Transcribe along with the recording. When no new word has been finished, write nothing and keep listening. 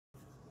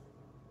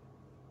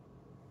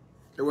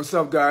Hey, what's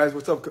up, guys?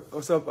 What's up?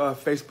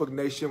 Facebook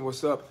Nation?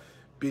 What's up,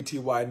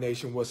 BTY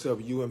Nation? What's up,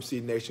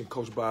 UMC Nation?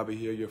 Coach Bobby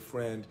here, your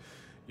friend,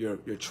 your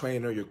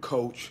trainer, your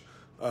coach,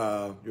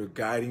 your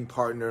guiding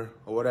partner,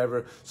 or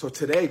whatever. So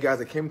today, guys,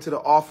 I came to the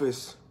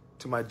office,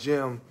 to my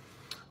gym,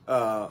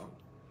 a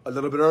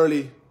little bit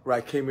early.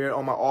 Right, I came here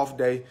on my off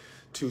day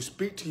to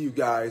speak to you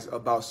guys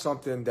about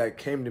something that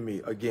came to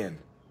me again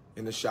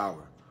in the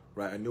shower.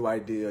 Right, a new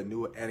idea, a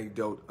new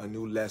anecdote, a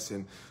new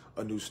lesson,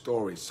 a new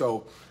story.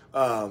 So.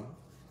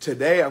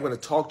 Today, I'm going to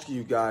talk to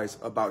you guys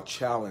about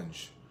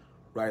challenge,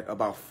 right?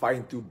 About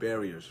fighting through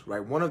barriers,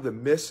 right? One of the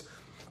most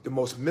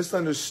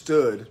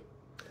misunderstood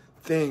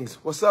things.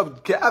 What's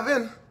up,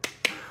 Gavin?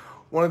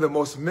 One of the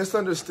most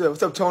misunderstood.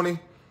 What's up, Tony?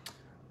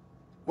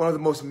 One of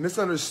the most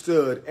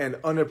misunderstood and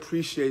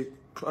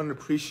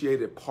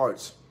unappreciated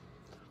parts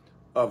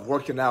of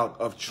working out,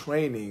 of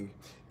training,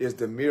 is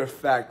the mere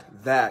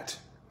fact that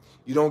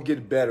you don't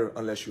get better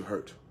unless you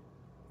hurt,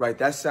 right?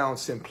 That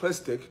sounds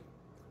simplistic.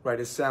 Right,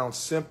 it sounds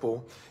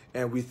simple,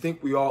 and we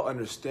think we all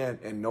understand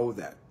and know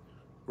that,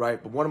 right?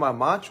 But one of my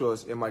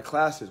mantras in my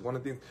classes, one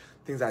of the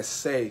things I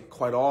say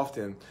quite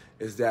often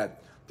is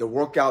that the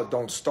workout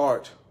don't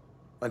start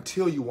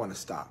until you want to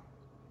stop,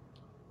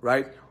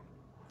 right?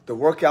 The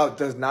workout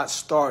does not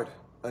start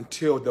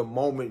until the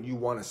moment you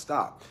want to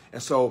stop.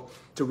 And so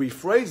to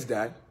rephrase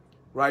that,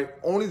 right,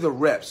 only the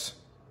reps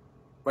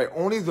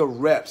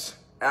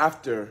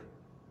after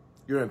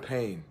you're in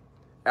pain,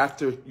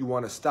 after you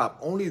want to stop,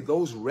 only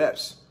those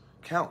reps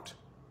count,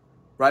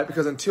 right?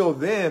 Because until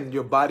then,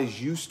 your body's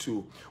used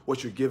to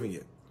what you're giving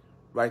it,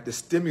 right? The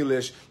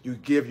stimulus you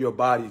give your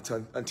body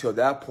until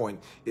that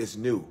point is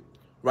new,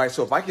 right?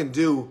 So if I can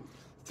do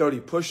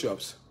 30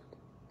 push-ups,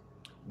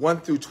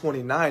 1 through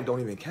 29 don't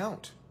even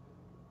count,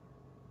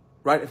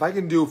 right? If I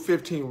can do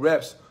 15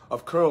 reps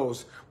of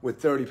curls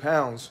with 30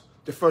 pounds,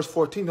 the first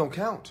 14 don't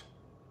count,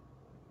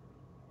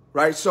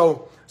 right?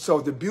 So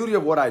the beauty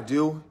of what I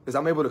do is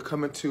I'm able to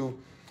come into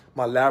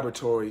my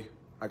laboratory,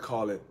 I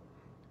call it,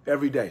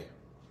 every day.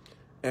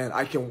 And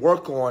I can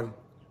work on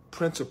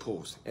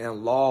principles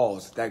and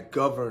laws that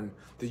govern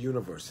the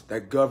universe,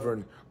 that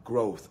govern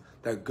growth,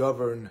 that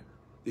govern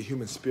the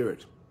human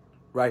spirit,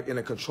 right, in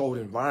a controlled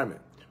environment,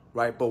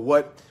 right? But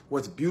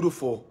what's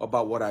beautiful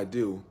about what I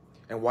do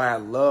and why I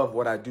love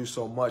what I do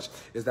so much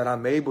is that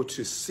I'm able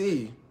to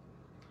see,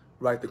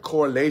 right, the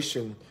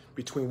correlation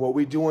between what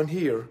we're doing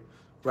here,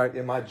 right,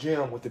 in my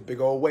gym with the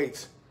big old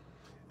weights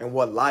and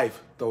what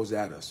life throws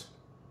at us,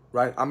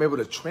 right? I'm able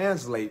to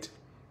translate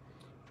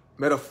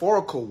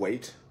metaphorical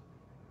weight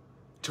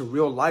to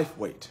real life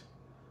weight.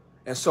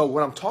 And so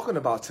what I'm talking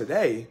about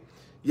today,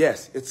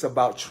 yes, it's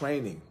about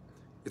training.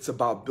 It's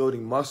about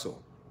building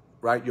muscle,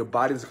 right? Your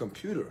body's a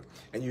computer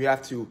and you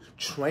have to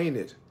train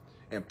it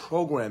and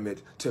program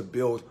it to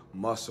build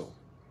muscle,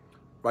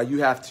 right?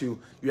 You have to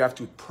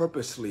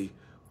purposely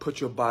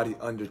put your body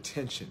under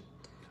tension,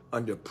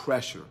 under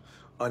pressure,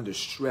 under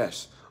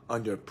stress,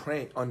 under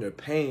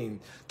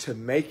pain to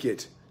make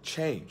it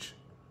change.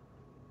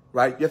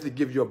 Right? You have to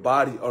give your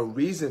body a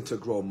reason to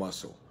grow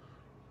muscle,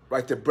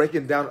 right? The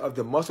breaking down of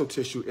the muscle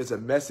tissue is a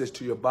message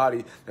to your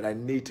body that I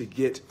need to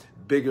get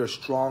bigger,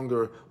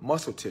 stronger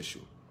muscle tissue.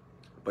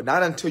 But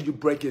not until you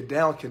break it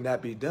down can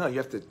that be done. You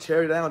have to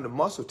tear down the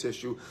muscle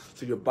tissue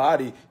so your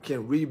body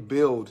can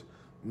rebuild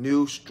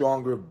new,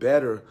 stronger,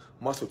 better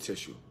muscle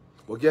tissue.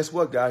 Well, guess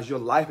what, guys? Your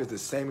life is the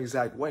same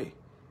exact way.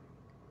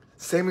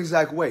 Same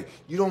exact way.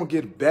 You don't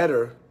get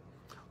better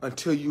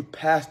until you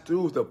pass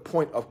through the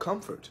point of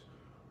comfort.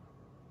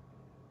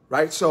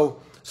 Right?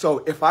 So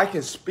if I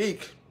can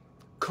speak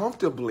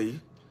comfortably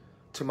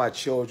to my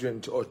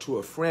children or to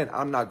a friend,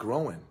 I'm not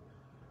growing.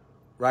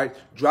 Right?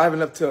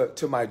 Driving up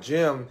to my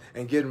gym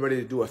and getting ready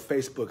to do a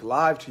Facebook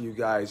Live to you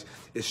guys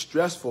is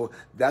stressful.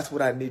 That's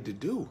what I need to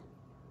do.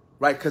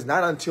 Right? Because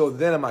not until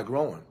then am I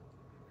growing.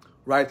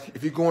 Right?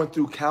 If you're going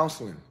through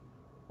counseling,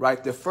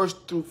 right? The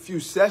first few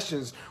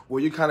sessions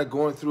where you're kind of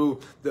going through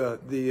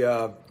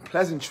the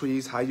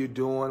pleasantries, how you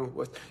doing,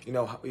 what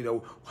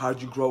how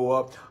did you grow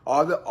up?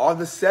 All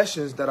the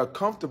sessions that are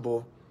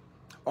comfortable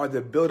are the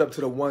build up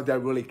to the ones that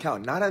really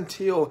count. Not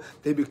until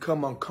they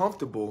become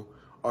uncomfortable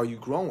are you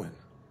growing,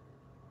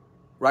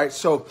 right?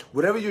 So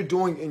whatever you're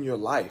doing in your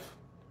life,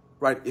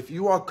 right? If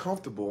you are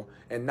comfortable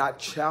and not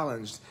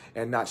challenged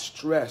and not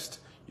stressed,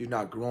 you're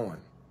not growing.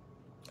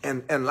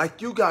 And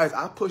like you guys,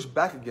 I push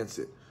back against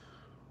it.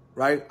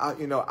 Right?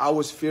 I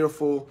was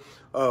fearful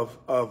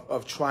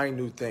of trying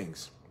new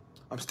things.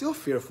 I'm still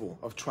fearful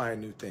of trying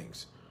new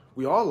things.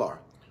 We all are,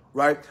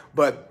 right?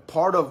 But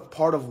part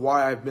of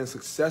why I've been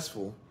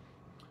successful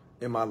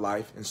in my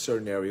life in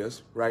certain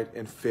areas, right?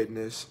 In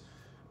fitness,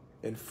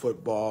 in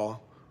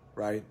football,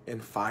 right? In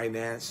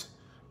finance,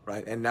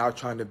 right? And now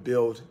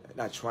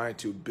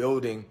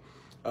building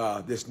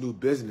this new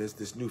business,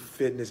 this new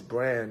fitness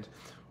brand,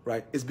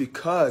 right? Is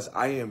because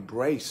I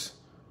embrace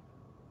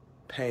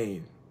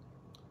pain.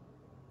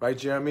 Right,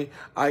 Jeremy?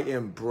 I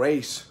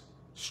embrace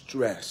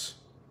stress.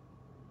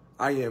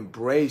 I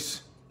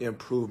embrace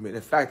improvement.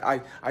 In fact,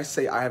 I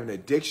say I have an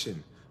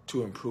addiction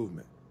to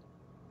improvement.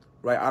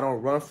 right? I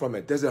don't run from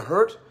it. Does it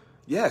hurt?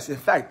 Yes. In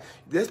fact,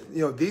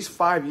 these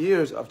 5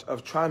 years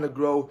of trying to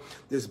grow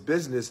this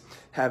business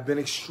have been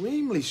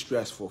extremely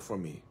stressful for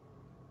me,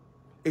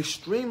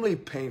 extremely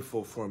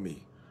painful for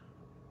me,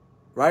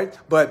 right?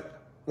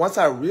 But once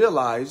I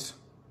realized,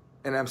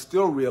 and I'm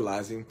still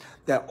realizing,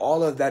 that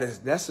all of that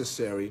is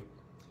necessary,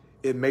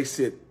 it makes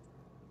it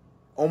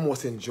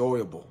almost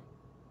enjoyable,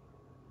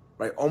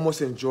 right?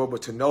 Almost enjoyable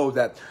to know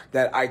that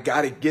I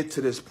got to get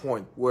to this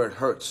point where it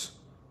hurts.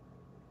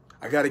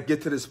 I got to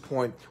get to this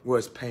point where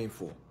it's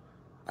painful.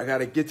 I got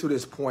to get to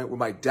this point where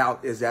my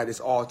doubt is at its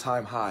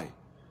all-time high.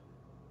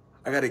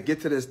 I got to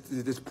get to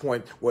this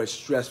point where it's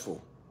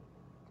stressful,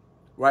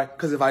 right?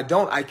 Because if I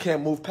don't, I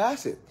can't move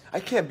past it. I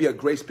can't be a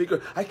great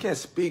speaker. I can't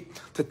speak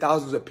to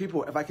thousands of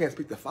people if I can't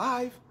speak to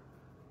 5.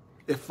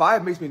 If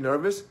 5 makes me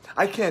nervous,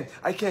 I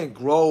can't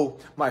grow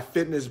my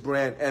fitness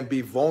brand and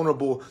be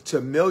vulnerable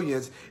to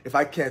millions if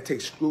I can't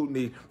take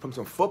scrutiny from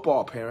some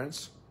football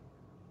parents.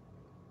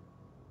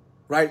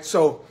 Right?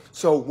 So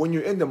when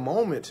you're in the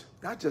moment,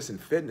 not just in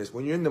fitness,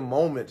 when you're in the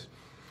moment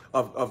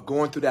of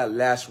going through that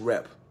last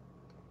rep,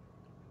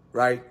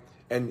 right?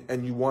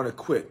 And you want to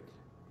quit,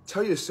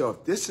 tell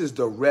yourself, this is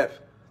the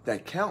rep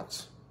that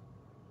counts.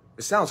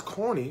 It sounds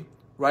corny,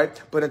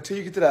 right? But until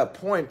you get to that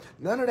point,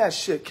 none of that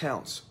shit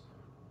counts.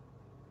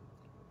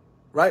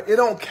 Right? It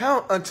don't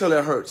count until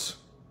it hurts.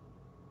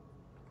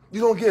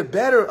 You don't get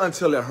better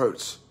until it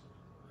hurts.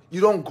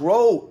 You don't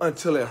grow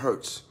until it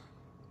hurts.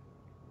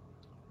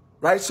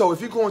 Right? So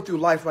if you're going through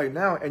life right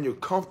now and you're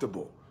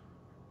comfortable,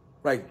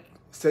 right,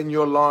 setting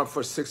your alarm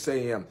for 6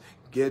 a.m.,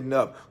 getting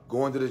up,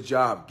 going to the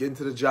job, getting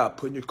to the job,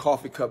 putting your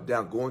coffee cup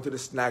down, going to the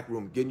snack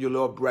room, getting your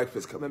little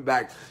breakfast, coming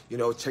back,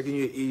 checking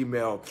your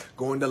email,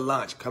 going to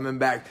lunch, coming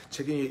back,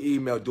 checking your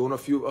email, doing a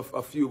few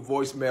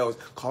voicemails,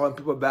 calling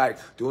people back,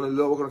 doing a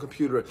little work on the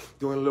computer,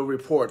 doing a little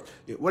report,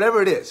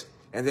 whatever it is,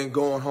 and then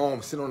going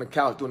home, sitting on the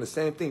couch, doing the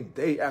same thing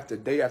day after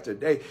day after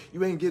day,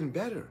 you ain't getting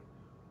better.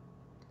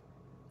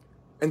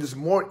 And there's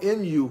more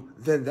in you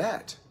than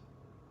that.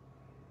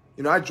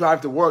 I drive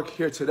to work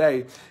here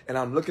today, and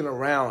I'm looking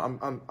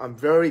around. I'm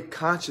very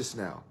conscious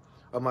now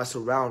of my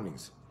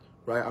surroundings,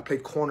 right? I play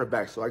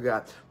cornerback, so I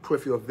got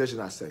peripheral vision,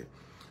 I say.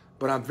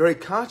 But I'm very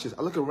conscious.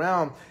 I look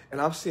around,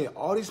 and I'm seeing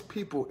all these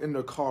people in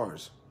their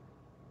cars,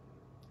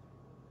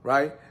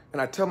 right?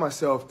 And I tell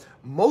myself,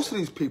 most of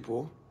these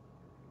people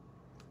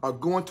are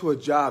going to a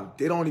job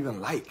they don't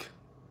even like,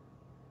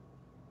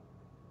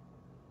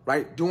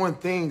 right? Doing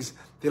things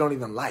they don't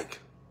even like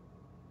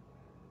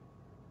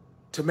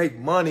to make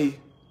money,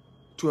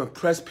 to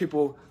impress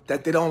people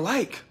that they don't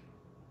like,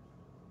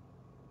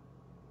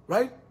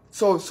 right?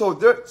 So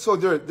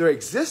they're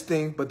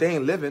existing, but they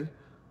ain't living,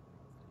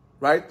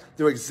 right?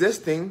 They're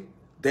existing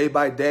day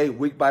by day,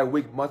 week by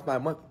week, month by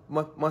month,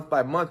 month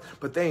by month,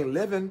 but they ain't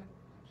living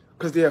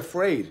because they're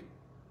afraid,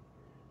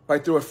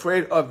 right? They're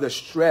afraid of the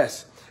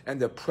stress and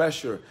the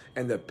pressure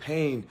and the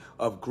pain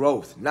of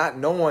growth, not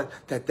knowing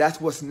that that's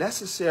what's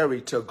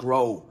necessary to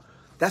grow.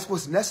 That's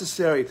what's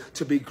necessary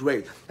to be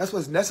great. That's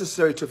what's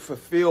necessary to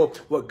fulfill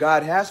what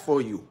God has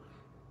for you.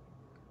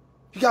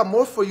 He got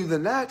more for you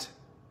than that.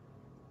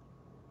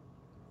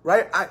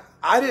 Right?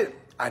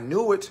 I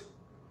knew it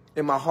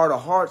in my heart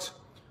of hearts,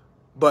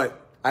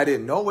 but I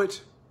didn't know it.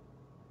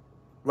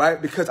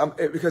 Right?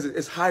 Because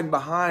it's hiding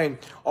behind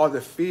all the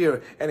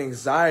fear and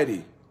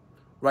anxiety.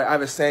 Right? I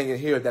was saying in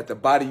here that the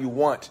body you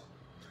want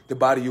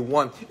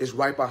is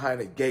right behind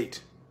the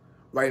gate,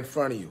 right in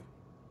front of you.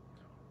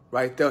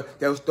 Right?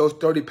 Those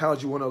 30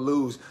 pounds you want to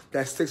lose,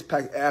 that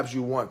 6-pack abs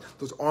you want,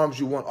 those arms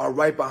you want are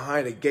right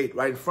behind the gate,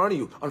 right in front of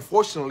you.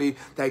 Unfortunately,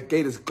 that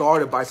gate is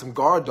guarded by some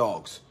guard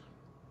dogs,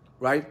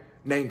 right?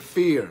 Named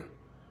fear,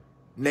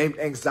 named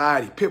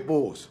anxiety, pit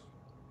bulls,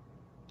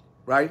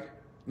 right?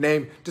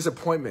 Named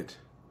disappointment,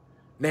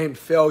 named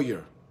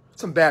failure.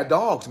 Some bad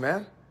dogs,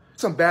 man.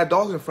 Some bad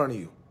dogs in front of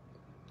you,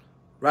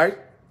 right?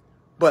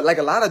 But like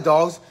a lot of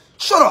dogs,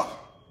 shut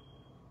up.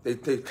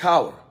 They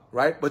cower,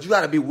 right? But you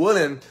got to be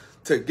willing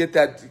to get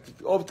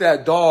over to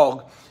that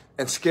dog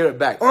and scare it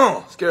back.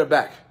 Scare it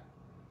back.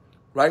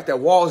 Right? That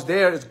wall's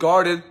there, it's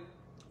guarded.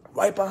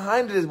 Right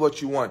behind it is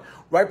what you want.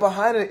 Right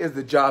behind it is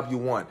the job you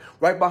want.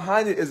 Right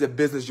behind it is a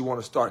business you want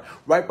to start.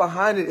 Right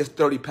behind it is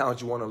 30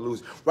 pounds you want to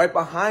lose. Right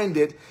behind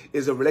it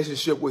is a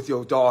relationship with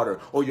your daughter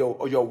or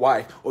your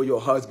wife or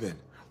your husband.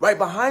 Right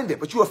behind it.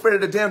 But you're afraid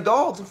of the damn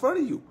dogs in front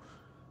of you.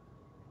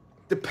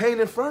 The pain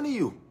in front of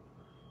you.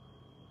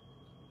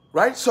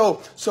 Right?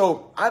 So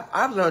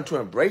I've learned to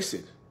embrace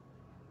it.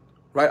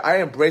 Right? I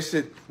embrace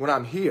it when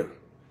I'm here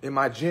in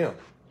my gym,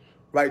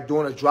 right?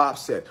 Doing a drop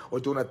set or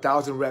doing a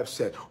 1,000 rep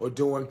set or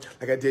doing,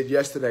 like I did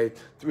yesterday,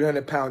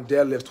 300-pound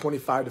deadlifts,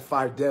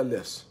 25-5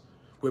 deadlifts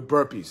with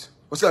burpees.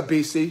 What's up,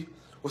 BC?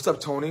 What's up,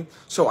 Tony?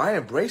 So I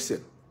embrace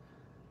it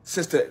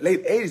since the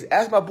late 80s.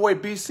 Ask my boy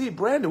BC,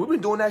 Brandon. We've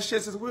been doing that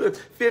shit since we were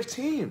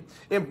 15,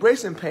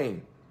 embracing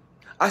pain.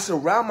 I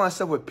surround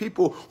myself with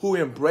people who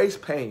embrace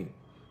pain.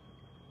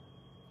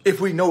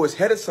 If we know it's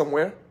headed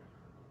somewhere.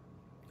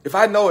 If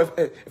I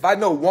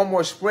know one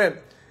more sprint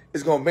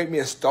is going to make me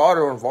a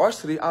starter on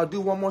varsity, I'll do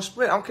one more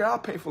sprint. I don't care how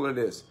painful it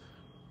is.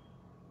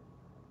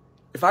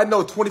 If I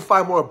know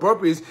 25 more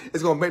burpees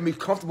is going to make me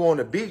comfortable on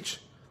the beach,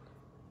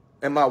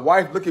 and my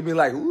wife look at me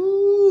like,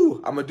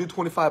 ooh, I'm going to do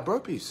 25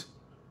 burpees.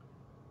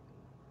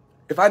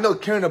 If I know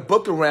carrying a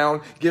book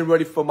around, getting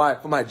ready for my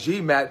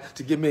GMAT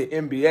to give me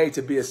an MBA,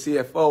 to be a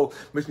CFO,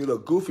 makes me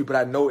look goofy, but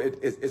I know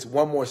it's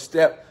one more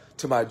step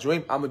to my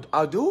dream,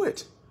 I'll do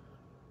it.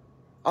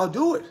 I'll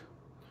do it.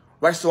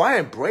 Right? So I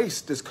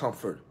embrace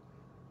discomfort.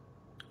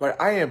 Right?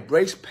 I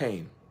embrace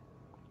pain.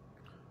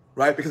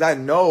 Right? Because I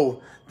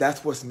know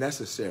that's what's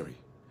necessary.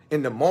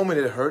 In the moment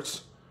it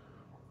hurts.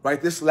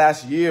 Right? This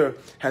last year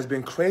has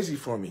been crazy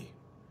for me.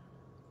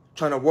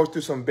 Trying to work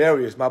through some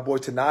barriers. My boy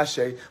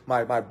Tinashe,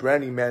 my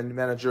branding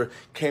manager,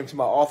 came to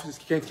my office,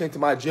 came to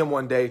my gym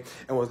one day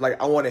and was like,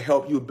 I want to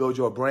help you build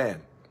your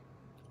brand.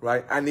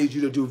 Right? I need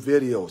you to do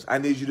videos. I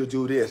need you to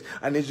do this.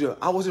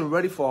 I wasn't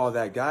ready for all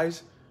that,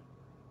 guys.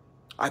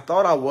 I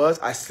thought I was.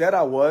 I said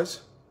I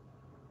was.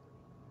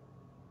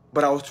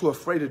 But I was too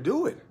afraid to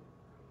do it.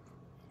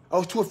 I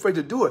was too afraid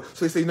to do it.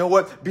 So he said, you know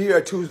what? Be here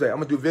at Tuesday. I'm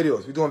going to do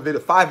videos. We're doing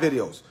 5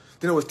 videos.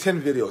 Then it was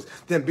 10 videos.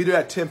 Then be there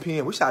at 10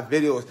 p.m. We shot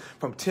videos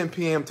from 10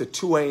 p.m. to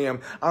 2 a.m.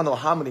 I don't know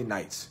how many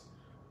nights.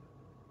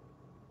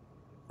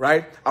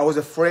 Right? I was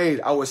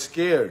afraid. I was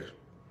scared.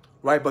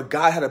 Right? But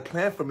God had a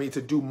plan for me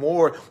to do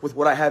more with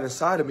what I have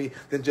inside of me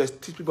than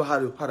just teach people how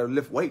to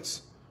lift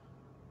weights.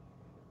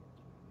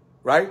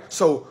 Right?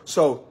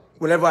 So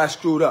whenever I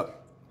screwed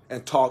up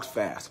and talked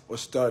fast or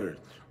stuttered,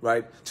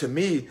 right? To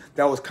me,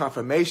 that was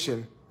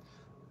confirmation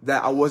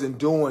that I wasn't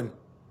doing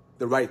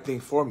the right thing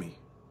for me.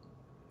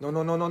 No.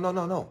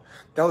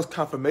 That was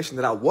confirmation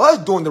that I was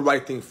doing the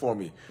right thing for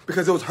me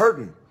because it was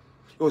hurting.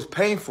 It was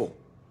painful.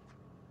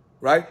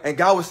 Right? And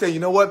God was saying, you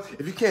know what?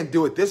 If you can't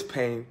deal with this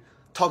pain,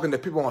 talking to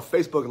people on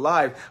Facebook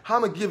Live, how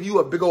am I going to give you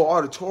a big old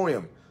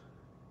auditorium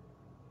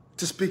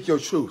to speak your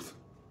truth?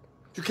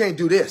 You can't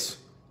do this.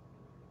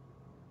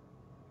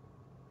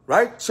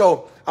 Right?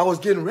 So I was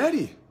getting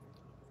ready.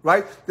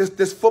 Right?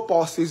 This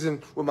football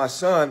season with my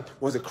son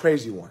was a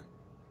crazy one.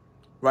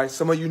 Right?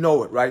 Some of you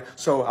know it, right?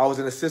 So I was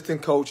an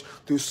assistant coach.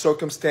 Through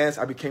circumstance,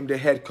 I became the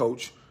head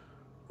coach.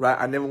 Right?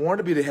 I never wanted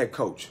to be the head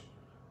coach.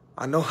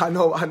 I know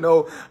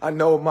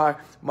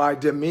my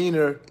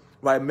demeanor,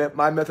 right?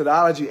 My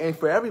methodology ain't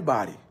for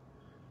everybody.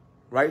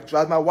 Right?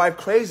 Drives my wife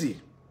crazy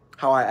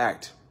how I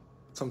act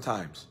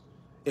sometimes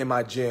in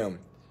my gym.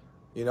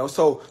 You know,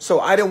 so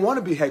I didn't want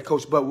to be head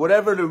coach, but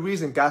whatever the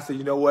reason, God said,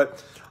 you know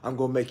what? I'm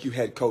going to make you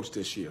head coach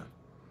this year.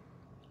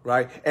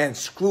 Right? And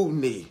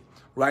scrutiny.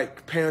 Right?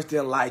 Parents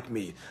didn't like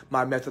me,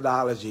 my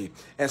methodology.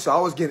 And so I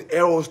was getting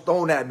arrows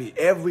thrown at me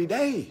every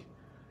day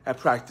at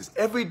practice,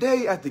 every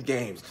day at the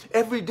games,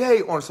 every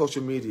day on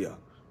social media.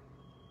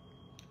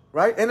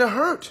 Right? And it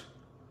hurt.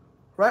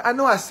 Right? I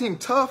know I seem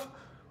tough,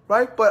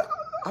 right? But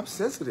I'm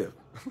sensitive.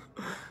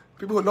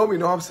 People who know me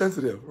know I'm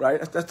sensitive, right?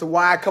 That's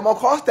why I come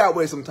across that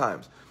way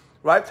sometimes.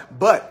 Right?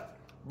 But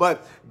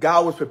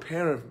God was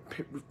preparing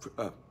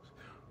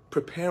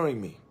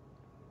me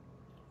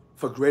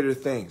for greater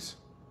things.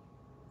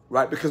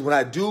 Right? Because when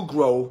I do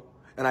grow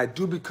and I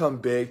do become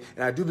big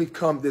and I do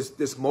become this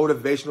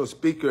motivational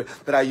speaker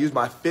that I use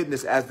my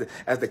fitness as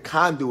the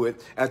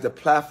conduit, as the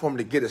platform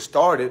to get it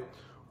started,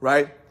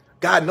 right?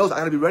 God knows I'm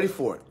going to be ready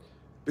for it.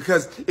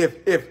 Because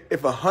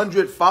if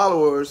 100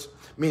 followers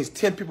means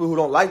 10 people who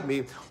don't like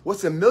me,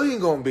 what's 1 million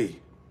going to be?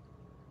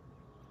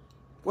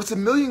 What's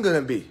 1 million going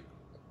to be?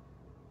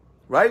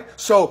 Right?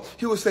 So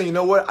he was saying, you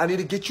know what? I need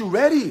to get you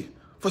ready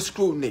for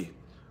scrutiny.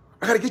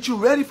 I got to get you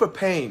ready for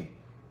pain.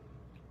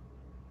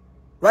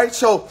 Right?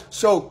 So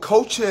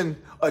coaching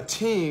a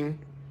team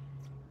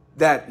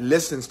that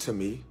listens to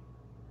me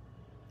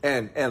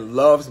and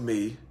loves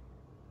me,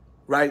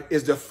 right,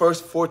 is the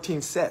first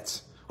 14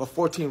 sets or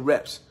 14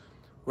 reps.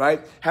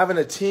 Right? Having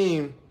a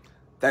team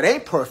that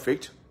ain't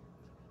perfect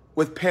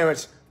with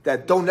parents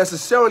that don't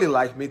necessarily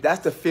like me,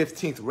 that's the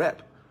 15th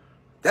rep.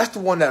 That's the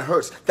one that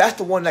hurts. That's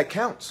the one that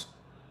counts.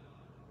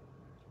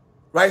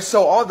 Right?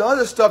 So all the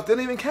other stuff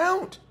didn't even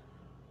count.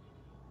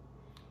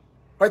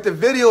 Right? The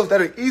videos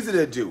that are easy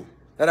to do,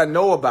 that I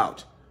know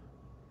about,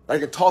 that I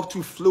can talk to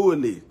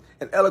fluidly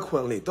and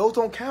eloquently, those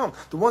don't count.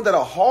 The ones that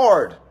are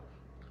hard,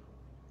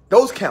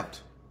 those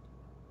count.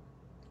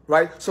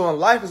 Right? So in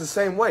life, it's the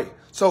same way.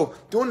 So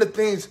doing the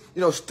things,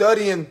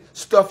 studying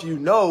stuff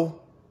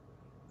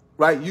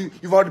right?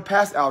 You've already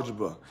passed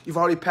algebra. You've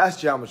already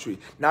passed geometry.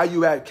 Now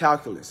you add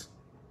calculus.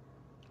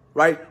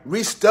 Right?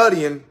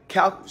 Restudying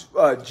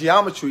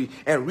geometry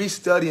and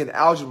restudying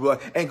algebra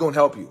ain't going to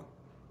help you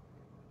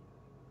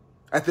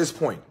at this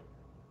point.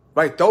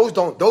 Right?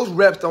 Those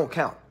reps don't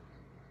count.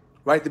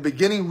 Right? The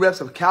beginning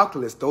reps of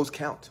calculus, those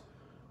count.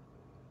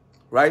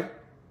 Right?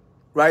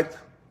 Right?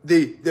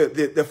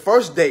 The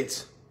first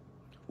dates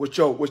with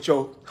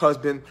your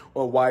husband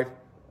or wife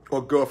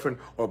or girlfriend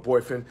or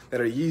boyfriend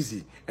that are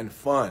easy and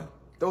fun,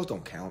 those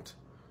don't count.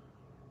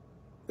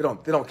 They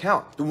don't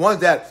count. The ones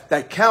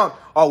that count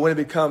are when it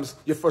becomes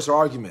your first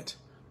argument,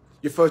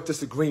 your first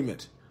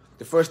disagreement,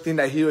 the first thing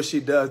that he or she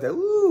does that,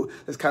 ooh,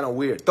 It's kind of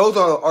weird. Those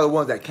are the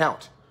ones that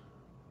count.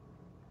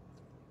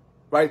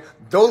 Right?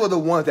 Those are the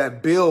ones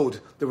that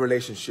build the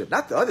relationship.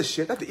 Not the other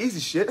shit. Not the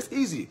easy shit. That's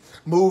easy.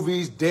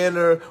 Movies,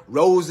 dinner,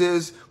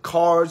 roses,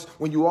 cards,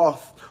 when you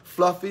all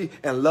fluffy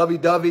and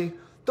lovey-dovey.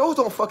 Those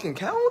don't fucking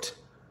count.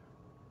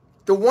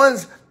 The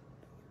ones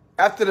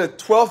after the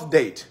 12th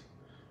date,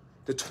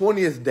 the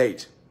 20th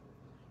date,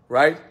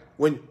 right?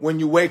 When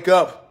you wake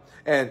up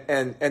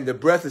and the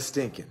breath is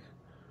stinking,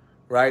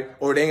 right?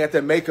 Or they ain't got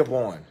their makeup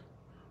on,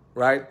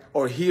 right?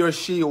 Or he or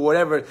she or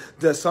whatever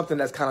does something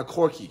that's kind of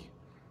quirky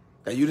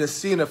that you didn't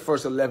see in the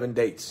first 11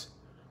 dates.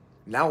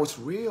 Now it's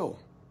real.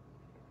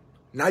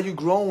 Now you're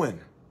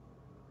growing,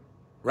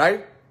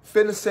 right?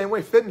 Fitness, same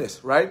way,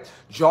 fitness, right?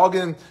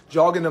 Jogging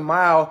a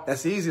mile,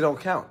 that's easy, don't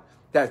count.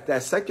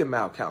 That second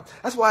mile count.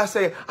 That's why I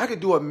say I could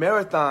do a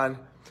marathon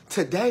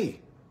today.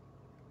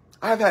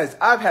 I've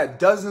had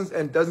dozens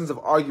and dozens of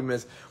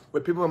arguments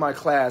with people in my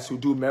class who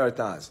do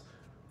marathons,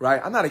 right?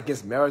 I'm not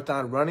against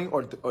marathon running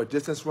or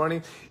distance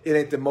running. It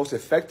ain't the most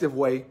effective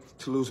way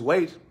to lose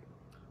weight,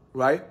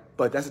 right?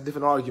 But that's a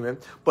different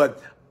argument.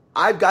 But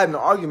I've gotten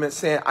an argument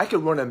saying I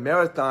could run a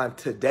marathon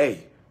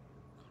today,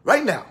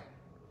 right now.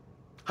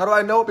 How do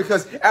I know?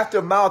 Because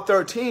after mile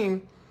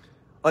 13,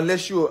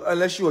 unless you're a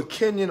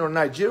Kenyan or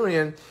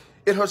Nigerian,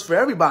 it hurts for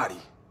everybody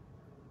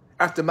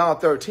after mile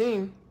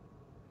 13.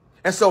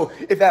 And so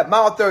if at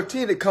mile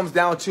 13 it comes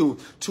down to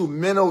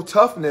mental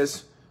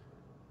toughness,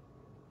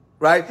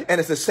 right? And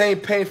it's the same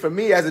pain for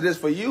me as it is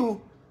for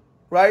you,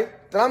 right?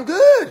 Then I'm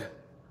good.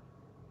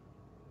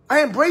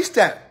 I embrace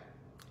that.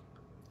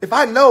 If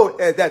I know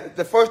that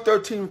the first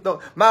 13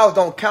 miles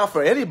don't count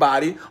for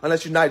anybody,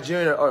 unless you're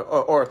Nigerian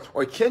or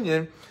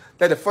Kenyan,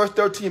 that the first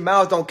 13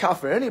 miles don't count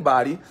for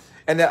anybody,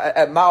 and that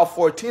at mile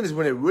 14 is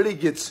when it really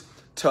gets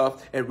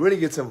tough and really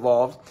gets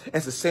involved, and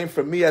it's the same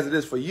for me as it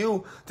is for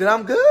you, then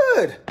I'm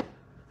good.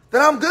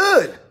 Then I'm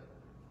good.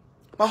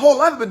 My whole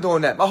life I've been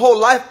doing that. My whole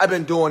life I've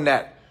been doing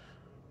that.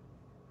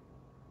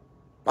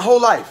 My whole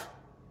life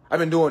I've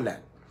been doing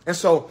that. And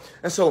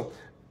so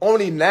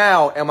only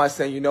now am I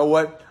saying, you know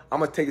what? I'm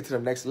going to take it to the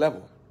next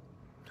level.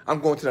 I'm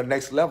going to the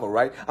next level,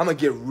 right? I'm going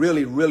to get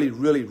really, really,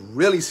 really,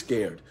 really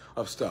scared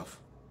of stuff,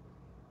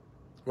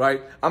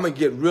 right? I'm going to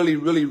get really,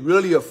 really,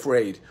 really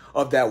afraid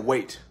of that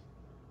weight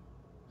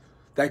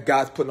that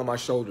God's putting on my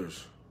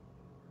shoulders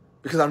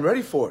because I'm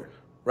ready for it,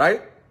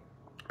 right?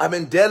 I've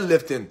been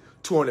deadlifting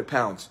 200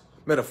 pounds,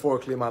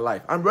 metaphorically, in my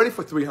life. I'm ready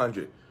for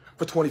 300,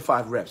 for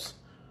 25 reps.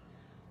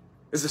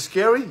 Is it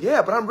scary?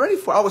 Yeah, but I'm ready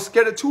for it. I was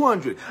scared at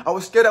 200. I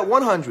was scared at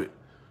 100.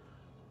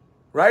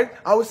 Right?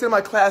 I always say in my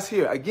class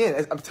here,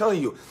 again, I'm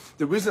telling you,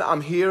 the reason I'm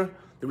here,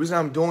 the reason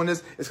I'm doing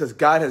this is because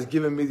God has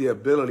given me the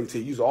ability to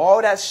use all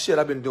that shit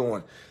I've been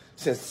doing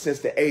since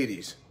the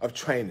 80s of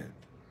training,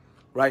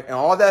 right? And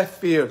all that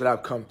fear that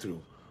I've come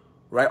through,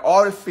 right?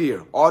 All the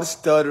fear, all the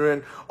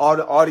stuttering, all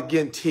the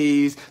getting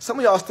teased. Some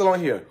of y'all still on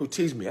here who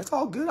tease me. That's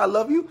all good. I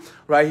love you,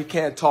 right? He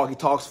can't talk. He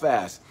talks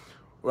fast,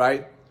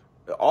 right?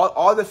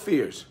 All the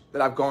fears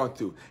that I've gone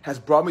through has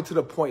brought me to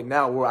the point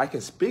now where I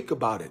can speak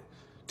about it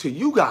to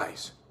you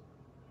guys.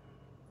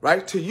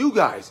 Right? To you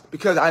guys,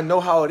 because I know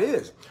how it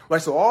is.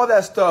 Right? So all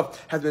that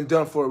stuff has been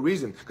done for a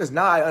reason. Because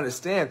now I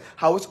understand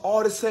how it's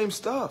all the same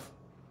stuff.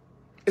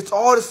 It's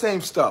all the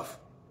same stuff.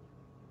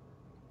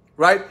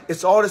 Right?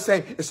 It's all the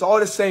same. It's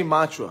all the same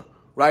mantra.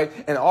 Right?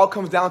 And it all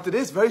comes down to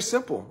this. Very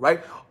simple.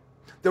 Right?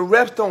 The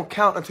reps don't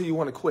count until you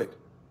want to quit.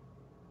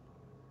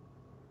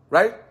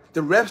 Right?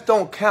 The reps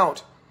don't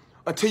count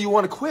until you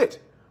want to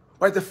quit.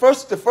 Right? The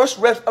first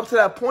reps up to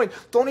that point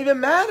don't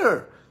even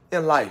matter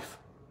in life.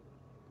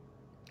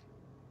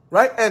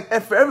 Right?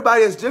 And for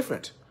everybody, it's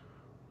different.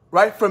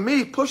 Right? For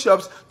me,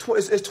 push-ups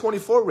is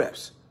 24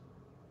 reps.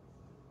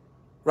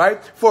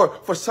 Right?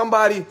 For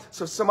somebody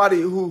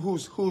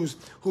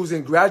who's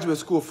in graduate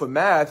school for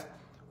math,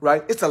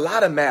 right? It's a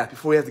lot of math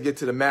before you have to get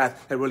to the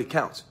math that really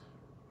counts.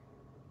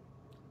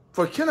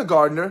 For a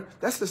kindergartner,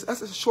 that's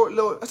a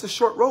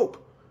short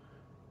rope.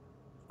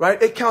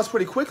 Right? It counts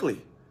pretty quickly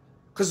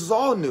because it's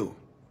all new.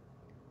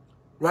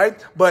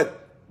 Right? But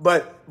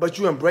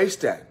you embrace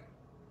that.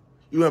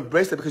 You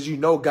embrace it because you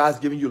know God's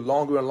giving you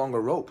longer and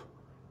longer rope,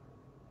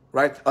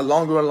 right? A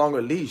longer and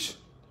longer leash,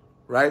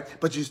 right?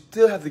 But you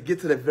still have to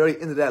get to the very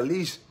end of that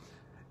leash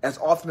as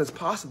often as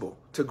possible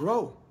to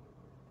grow.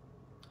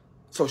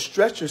 So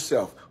stretch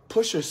yourself,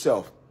 push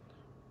yourself,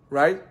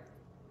 right?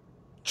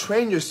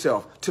 Train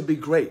yourself to be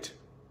great,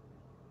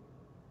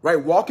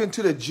 right? Walk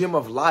into the gym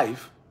of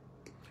life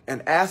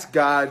and ask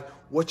God,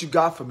 what you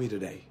got for me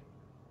today?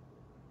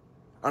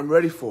 I'm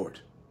ready for it.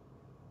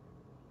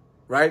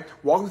 Right?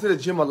 Walk into the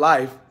gym of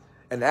life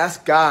and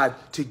ask God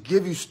to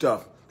give you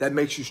stuff that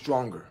makes you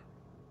stronger.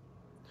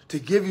 To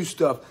give you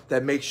stuff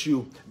that makes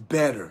you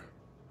better.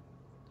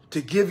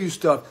 To give you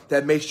stuff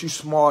that makes you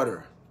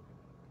smarter.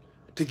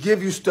 To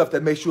give you stuff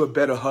that makes you a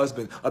better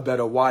husband, a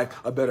better wife,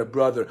 a better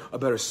brother, a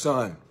better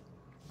son.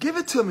 Give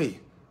it to me.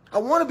 I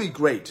want to be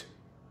great.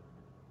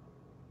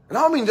 And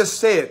I don't mean just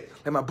say it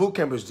like my boot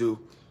campers do.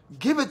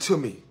 Give it to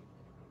me.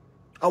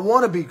 I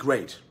want to be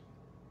great.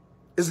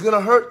 Is it going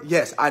to hurt?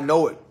 Yes, I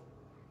know it.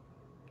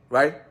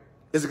 right?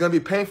 Is it going to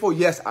be painful?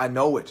 Yes, I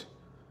know it.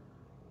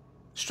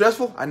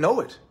 Stressful? I know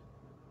it.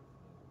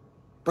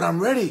 But I'm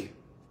ready.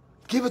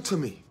 Give it to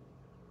me.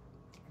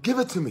 Give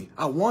it to me.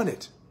 I want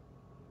it.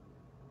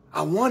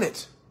 I want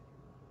it.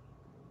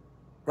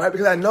 Right?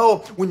 Because I know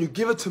when you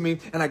give it to me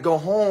and I go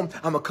home,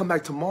 I'm going to come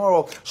back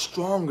tomorrow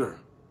stronger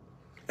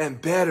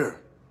and better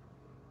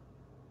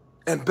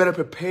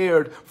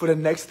prepared for the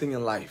next thing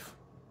in life,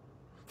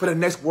 for the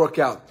next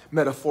workout,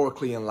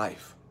 metaphorically, in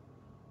life.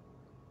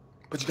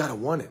 But you got to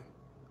want it.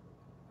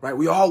 Right?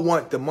 We all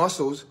want the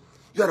muscles.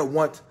 You got to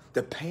want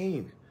the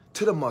pain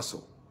to the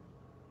muscle.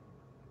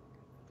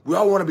 We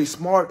all want to be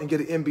smart and get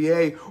an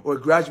MBA or a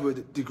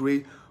graduate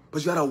degree,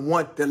 but you got to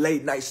want the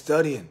late night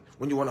studying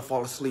when you want to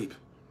fall asleep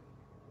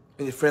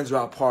and your friends are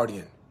out partying.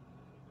 You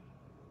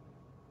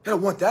got to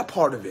want that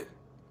part of it.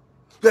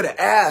 You got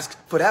to ask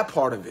for that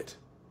part of it.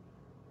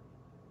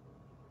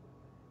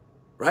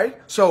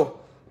 Right? So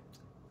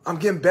I'm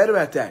getting better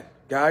at that,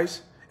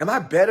 guys. Am I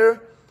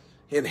better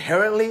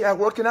inherently at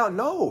working out?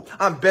 No.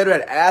 I'm better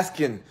at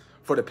asking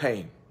for the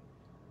pain.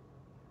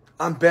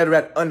 I'm better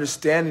at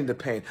understanding the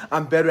pain.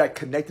 I'm better at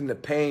connecting the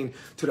pain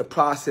to the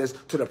process,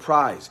 to the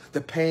prize.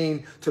 The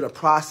pain to the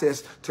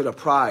process, to the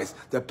prize.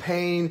 The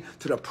pain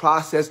to the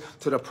process,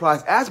 to the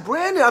prize. Ask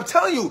Brandon, I'm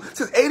telling you,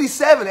 since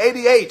 87,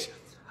 88,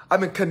 I've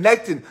been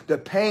connecting the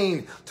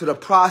pain to the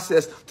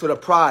process, to the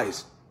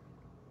prize.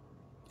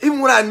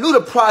 Even when I knew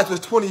the prize was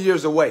 20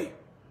 years away.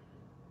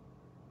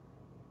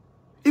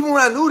 Even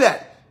when I knew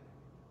that.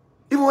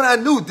 Even when I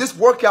knew this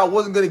workout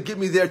wasn't going to get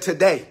me there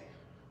today.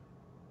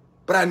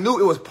 But I knew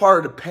it was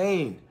part of the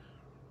pain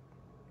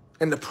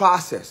and the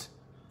process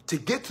to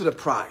get to the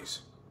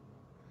prize.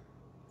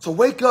 So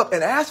wake up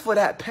and ask for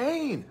that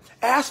pain.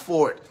 Ask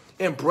for it.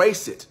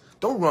 Embrace it.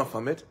 Don't run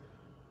from it.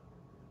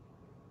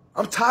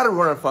 I'm tired of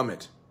running from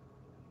it.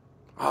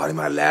 Oh, they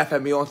might laugh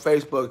at me on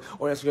Facebook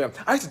or Instagram.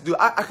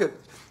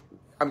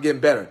 I'm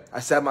getting better. I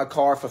sat in my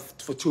car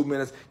for 2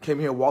 minutes, came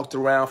here and walked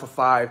around for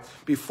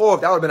 5. Before,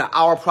 that would have been an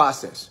hour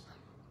process.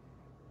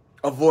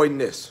 Avoiding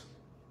this.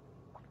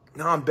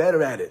 Now I'm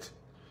better at it.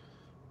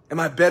 Am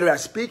I better at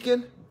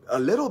speaking? A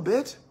little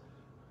bit.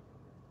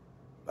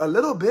 A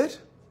little bit.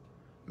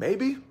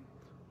 Maybe.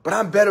 But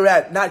I'm better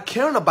at not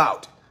caring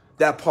about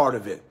that part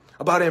of it.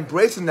 About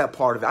embracing that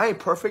part of it. I ain't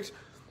perfect,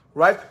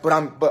 right?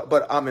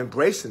 But I'm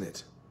embracing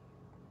it.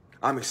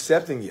 I'm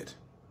accepting it.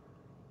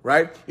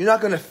 Right? You're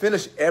not going to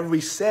finish every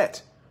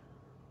set,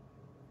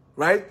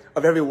 right,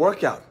 of every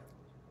workout.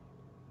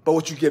 But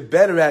what you get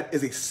better at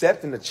is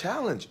accepting the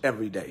challenge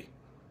every day.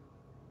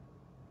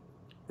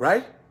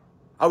 Right?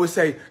 I would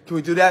say, can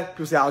we do that?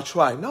 People say, I'll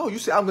try. No, you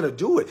say, I'm going to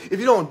do it. If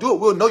you don't do it,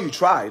 we'll know you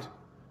tried.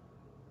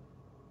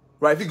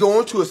 Right? If you go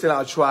into it saying,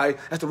 I'll try,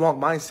 that's the wrong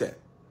mindset.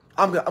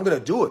 I'm going to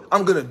do it.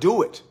 I'm going to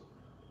do it.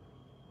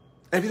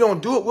 And if you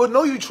don't do it, we'll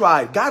know you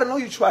tried. God will know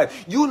you tried.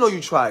 You know you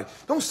tried.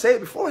 Don't say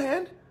it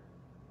beforehand.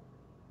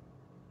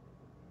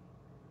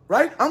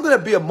 Right? I'm going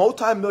to be a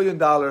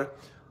multi-million-dollar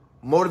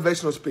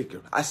motivational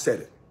speaker. I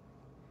said it.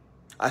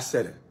 I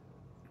said it.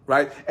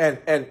 Right? And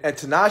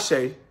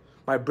Tinashe,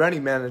 my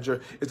branding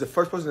manager, is the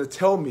first person to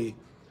tell me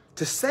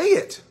to say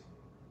it.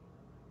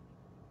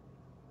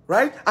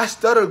 Right? I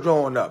stuttered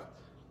growing up.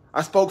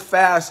 I spoke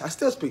fast. I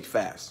still speak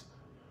fast.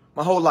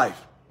 My whole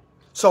life.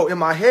 So in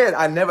my head,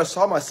 I never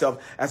saw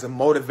myself as a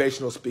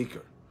motivational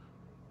speaker.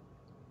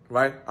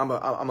 Right? I'm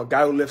a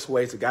guy who lifts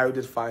weights, a guy who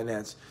did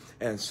finance.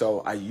 And so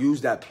I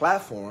use that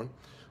platform,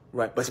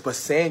 right? But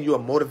saying you're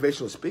a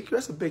motivational speaker,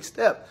 that's a big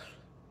step.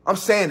 I'm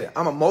saying it.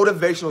 I'm a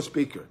motivational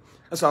speaker.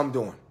 That's what I'm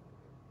doing,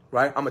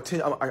 right? I'm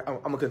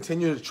gonna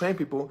continue to train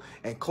people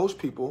and coach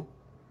people,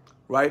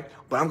 right?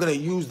 But I'm going to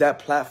use that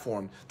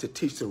platform to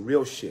teach the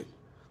real shit,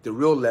 the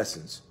real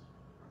lessons,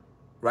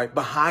 right?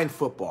 Behind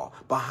football,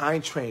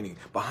 behind training,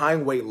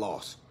 behind weight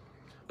loss,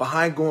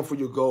 behind going for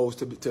your goals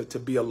to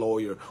be a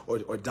lawyer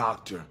or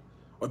doctor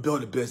or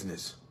build a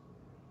business,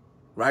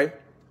 right?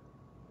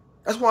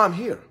 That's why I'm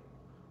here,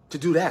 to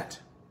do that,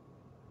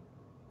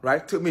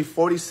 right? Took me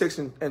 46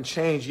 and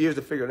change years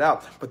to figure it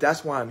out, but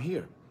that's why I'm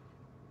here.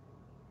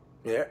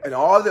 Yeah, and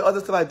all the other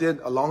stuff I did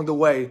along the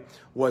way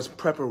was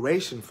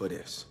preparation for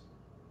this,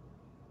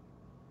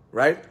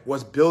 right?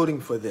 Was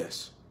building for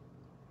this,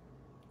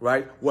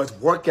 right? Was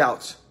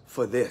workouts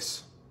for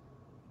this,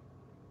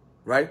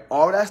 right?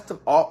 All that stuff,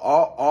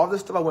 all the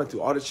stuff I went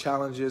through, all the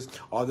challenges,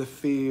 all the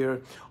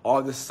fear,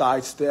 all the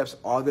side steps,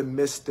 all the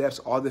missteps,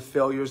 all the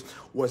failures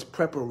was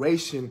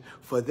preparation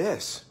for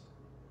this.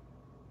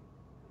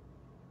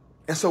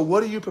 And so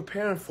what are you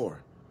preparing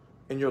for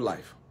in your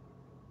life?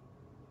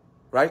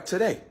 Right?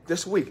 Today,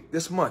 this week,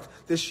 this month,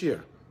 this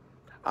year.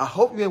 I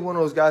hope you're one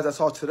of those guys I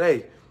saw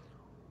today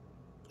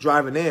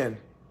driving in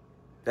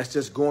that's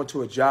just going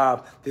to a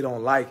job they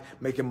don't like,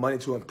 making money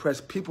to impress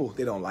people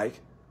they don't like.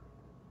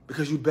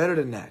 Because you're better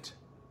than that,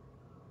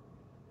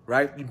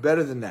 right? You're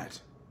better than that.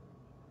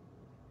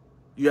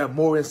 You have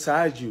more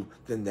inside you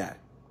than that.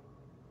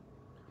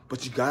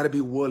 But you got to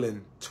be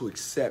willing to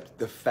accept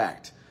the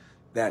fact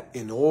that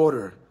in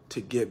order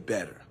to get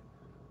better,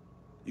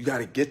 you got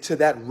to get to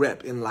that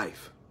rep in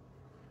life.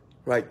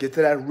 right? Get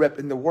to that rep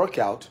in the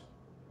workout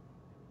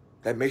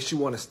that makes you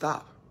want to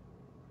stop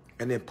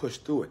and then push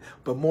through it.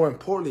 But more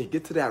importantly,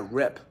 get to that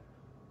rep,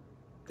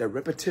 that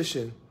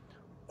repetition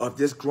of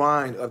this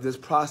grind, of this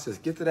process.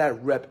 Get to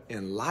that rep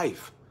in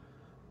life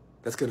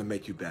that's going to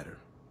make you better,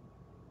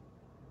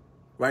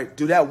 right?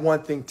 Do that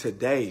one thing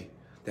today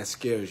that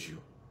scares you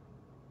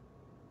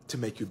to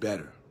make you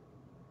better,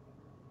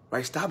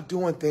 right? Stop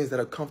doing things that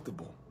are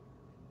comfortable,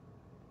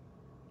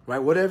 right?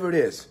 Whatever it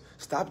is,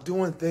 stop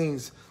doing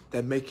things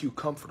that make you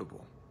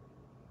comfortable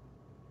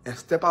and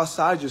step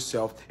outside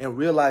yourself and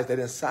realize that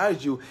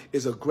inside you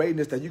is a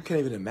greatness that you can't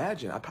even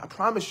imagine. I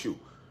promise you,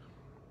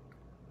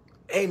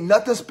 ain't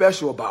nothing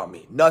special about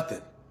me.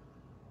 Nothing.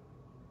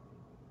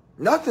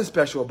 Nothing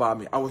special about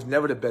me. I was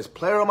never the best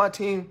player on my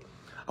team.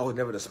 I was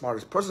never the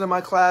smartest person in my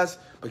class.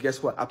 But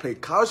guess what? I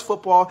played college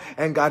football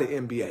and got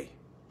an MBA.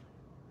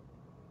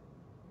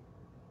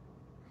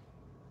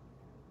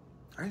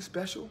 I ain't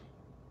special.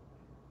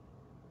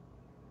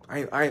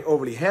 I ain't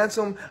overly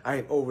handsome. I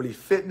ain't overly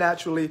fit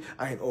naturally.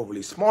 I ain't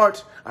overly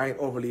smart. I ain't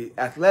overly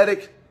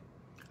athletic.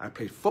 I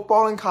played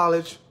football in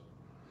college.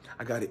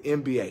 I got an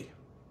MBA.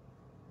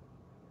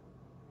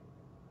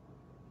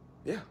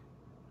 Yeah.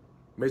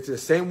 Married to the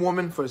same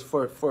woman for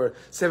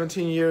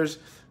 17 years.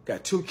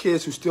 Got 2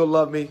 kids who still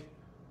love me.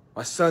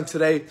 My son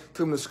today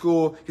took him to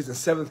school. He's in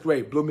 7th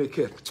grade. Blew me a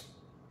kiss.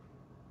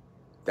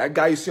 That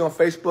guy you see on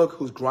Facebook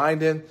who's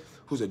grinding,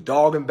 who's a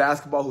dog in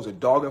basketball, who's a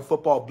dog in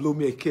football, blew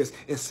me a kiss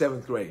in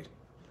 7th grade.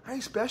 I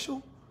ain't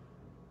special.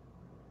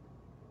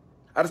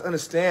 I just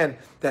understand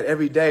that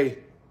every day,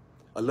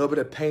 a little bit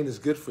of pain is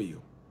good for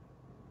you.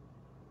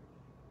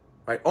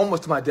 Right?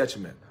 Almost to my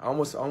detriment. I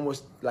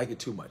almost like it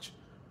too much.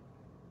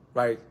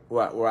 Right?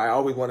 Where I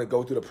always want to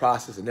go through the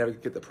process and never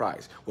get the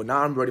prize. Well,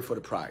 now I'm ready for the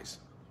prize.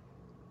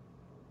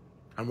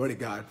 I'm ready,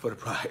 God, for the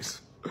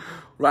prize.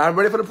 Right? I'm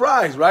ready for the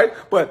prize, right?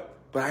 But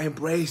I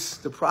embrace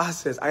the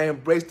process. I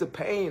embrace the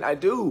pain. I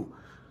do.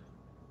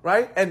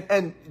 Right?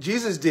 And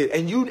Jesus did.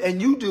 And you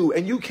do.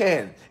 And you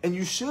can. And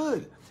you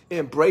should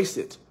embrace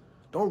it.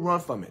 Don't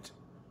run from it.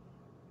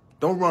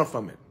 Don't run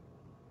from it.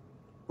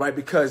 Right?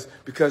 Because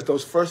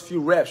those first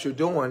few reps you're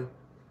doing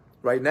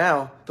right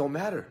now don't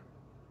matter.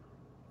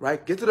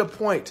 Right? Get to the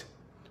point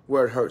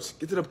where it hurts.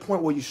 Get to the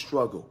point where you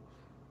struggle.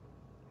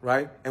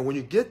 Right? And when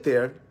you get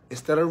there,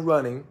 instead of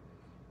running,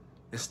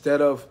 instead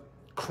of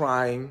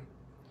crying,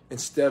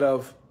 instead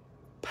of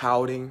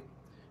pouting,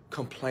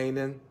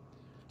 complaining,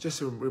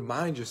 just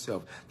remind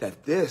yourself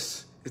that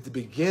this is the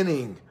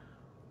beginning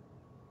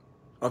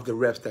of the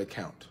reps that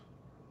count.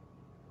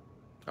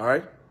 All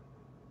right?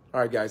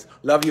 All right, guys.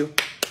 Love you.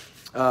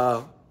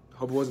 Hope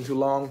it wasn't too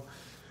long.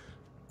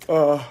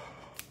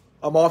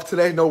 I'm off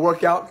today. No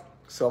workout.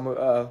 So I'm going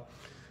to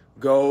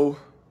go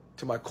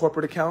to my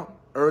corporate account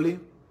early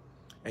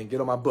and get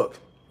on my book.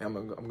 I'm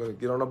going to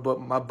get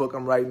on my book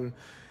I'm writing.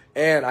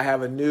 And I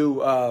have a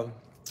new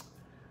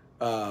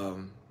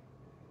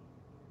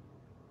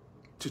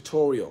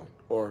tutorial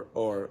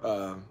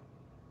or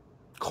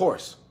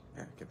course.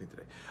 I can't think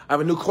today. I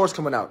have a new course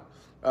coming out.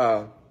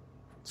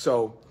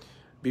 So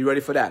be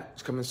ready for that.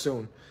 It's coming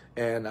soon.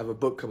 And I have a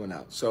book coming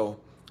out. So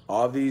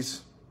all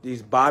these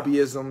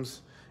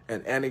Bobbyisms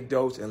and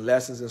anecdotes and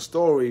lessons and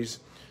stories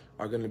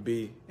are going to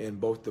be in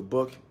both the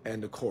book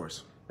and the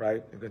course,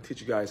 right? I'm going to teach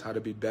you guys how to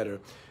be better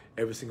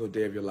every single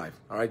day of your life.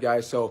 All right,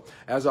 guys? So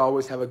as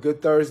always, have a good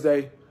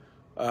Thursday.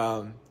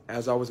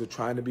 As always, we're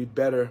trying to be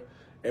better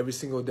every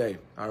single day,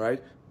 all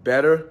right?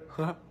 Better.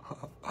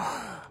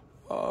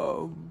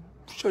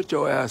 Shut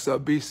your ass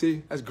up,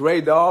 BC. That's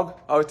gray, dog.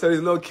 I always tell these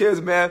little kids,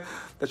 man,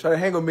 that try to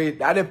hang with me,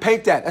 I didn't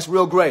paint that. That's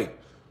real gray.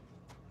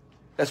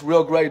 That's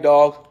real gray,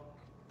 dog.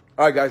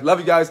 All right, guys. Love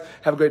you guys.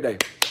 Have a great day.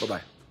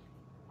 Bye-bye.